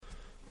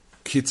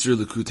Kitzur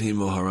Likutey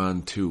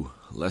Moharan 2,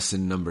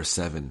 lesson number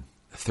 7,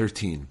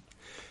 13.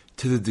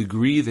 To the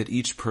degree that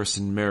each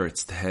person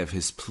merits to have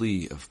his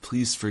plea of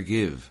please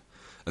forgive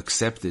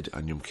accepted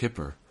on Yom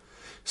Kippur,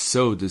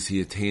 so does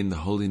he attain the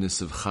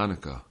holiness of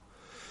Chanukah,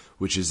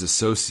 which is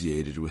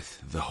associated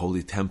with the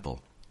Holy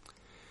Temple.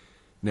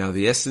 Now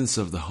the essence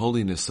of the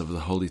holiness of the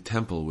Holy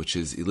Temple, which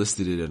is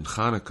elicited in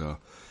Chanukah,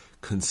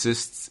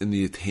 consists in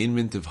the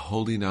attainment of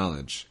holy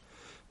knowledge,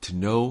 to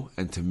know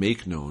and to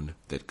make known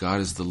that God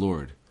is the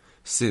Lord,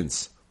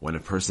 since, when a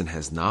person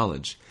has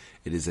knowledge,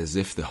 it is as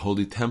if the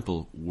Holy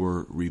Temple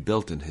were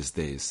rebuilt in his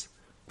days.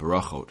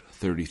 Barachot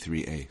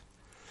 33a.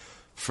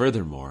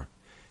 Furthermore,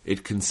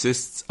 it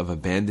consists of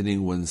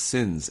abandoning one's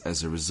sins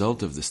as a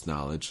result of this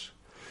knowledge,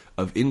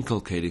 of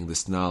inculcating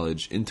this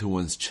knowledge into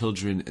one's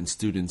children and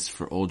students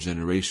for all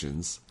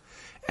generations,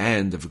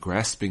 and of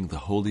grasping the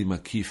holy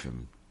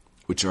makifim,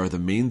 which are the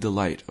main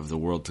delight of the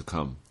world to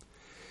come.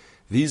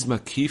 These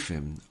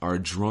makifim are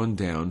drawn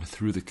down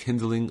through the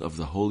kindling of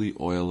the holy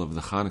oil of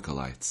the Chanukah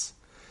lights,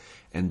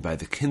 and by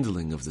the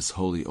kindling of this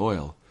holy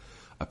oil,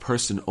 a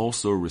person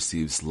also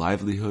receives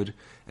livelihood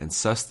and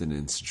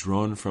sustenance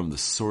drawn from the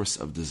source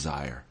of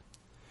desire.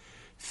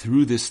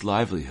 Through this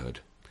livelihood,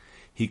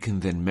 he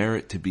can then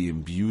merit to be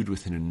imbued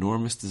with an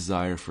enormous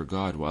desire for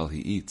God while he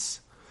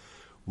eats,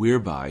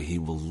 whereby he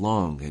will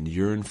long and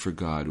yearn for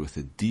God with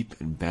a deep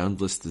and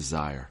boundless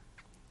desire.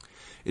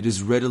 It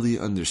is readily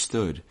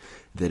understood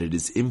that it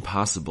is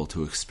impossible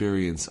to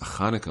experience a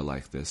Chanukah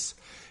like this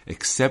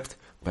except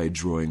by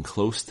drawing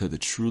close to the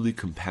truly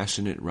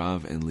compassionate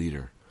Rav and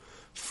leader.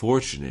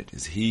 Fortunate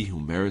is he who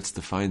merits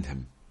to find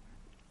him.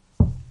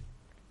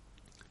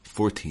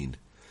 14.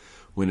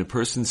 When a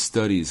person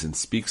studies and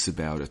speaks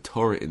about a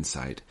Torah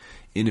insight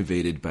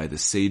innovated by the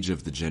sage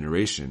of the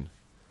generation,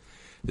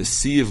 the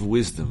sea of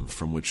wisdom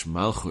from which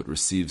Malchut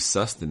receives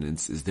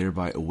sustenance is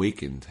thereby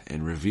awakened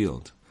and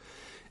revealed,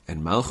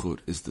 and Malchut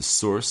is the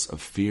source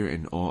of fear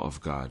and awe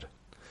of God.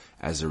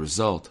 As a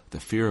result, the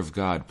fear of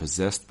God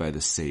possessed by the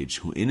sage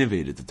who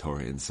innovated the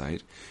Torah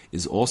insight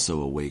is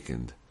also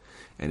awakened,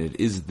 and it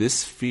is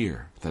this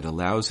fear that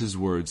allows his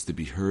words to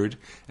be heard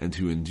and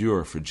to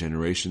endure for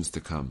generations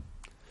to come.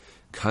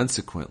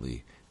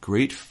 Consequently,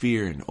 great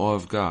fear and awe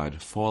of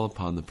God fall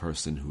upon the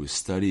person who is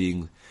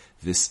studying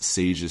this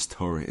sage's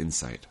Torah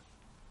insight.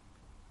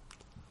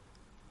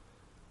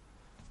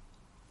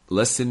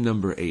 Lesson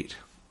number 8.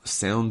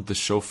 Sound the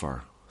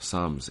shofar.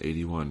 Psalms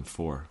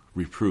 81:4.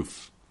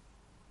 Reproof.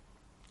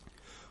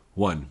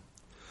 1.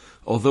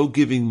 Although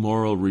giving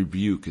moral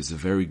rebuke is a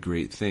very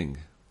great thing,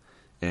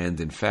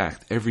 and in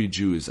fact every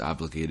Jew is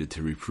obligated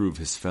to reprove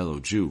his fellow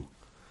Jew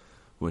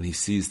when he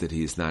sees that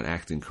he is not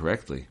acting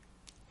correctly,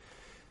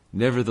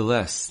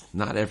 nevertheless,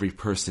 not every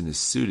person is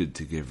suited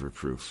to give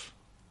reproof.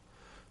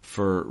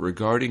 For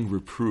regarding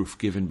reproof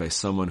given by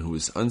someone who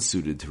is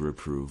unsuited to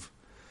reprove,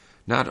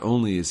 not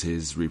only is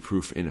his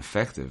reproof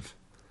ineffective,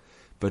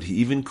 but he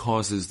even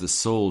causes the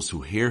souls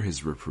who hear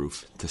his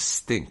reproof to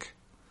stink.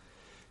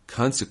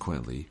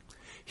 Consequently,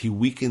 he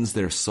weakens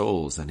their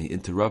souls and he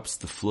interrupts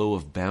the flow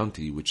of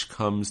bounty which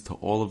comes to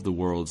all of the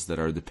worlds that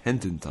are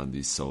dependent on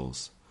these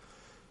souls.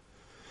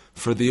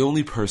 For the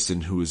only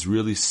person who is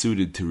really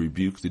suited to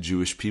rebuke the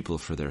Jewish people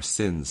for their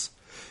sins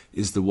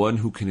is the one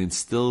who can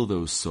instill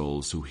those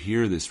souls who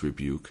hear this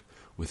rebuke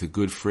with a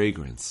good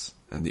fragrance,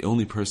 and the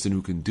only person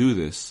who can do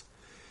this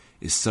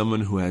is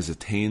someone who has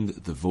attained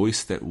the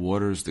voice that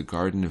waters the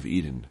Garden of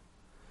Eden.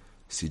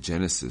 See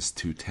Genesis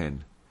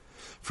 2:10,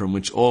 from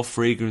which all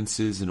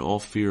fragrances and all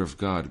fear of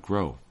God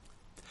grow.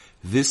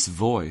 This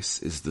voice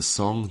is the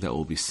song that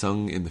will be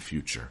sung in the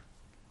future.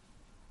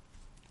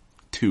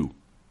 2.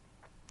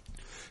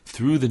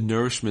 Through the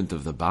nourishment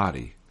of the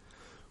body,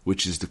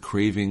 which is the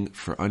craving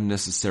for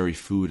unnecessary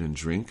food and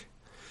drink,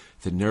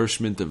 the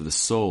nourishment of the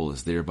soul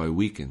is thereby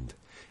weakened,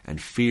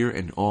 and fear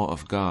and awe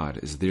of God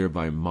is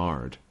thereby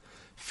marred.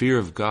 Fear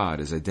of God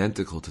is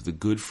identical to the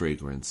good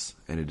fragrance,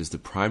 and it is the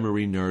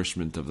primary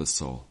nourishment of the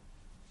soul.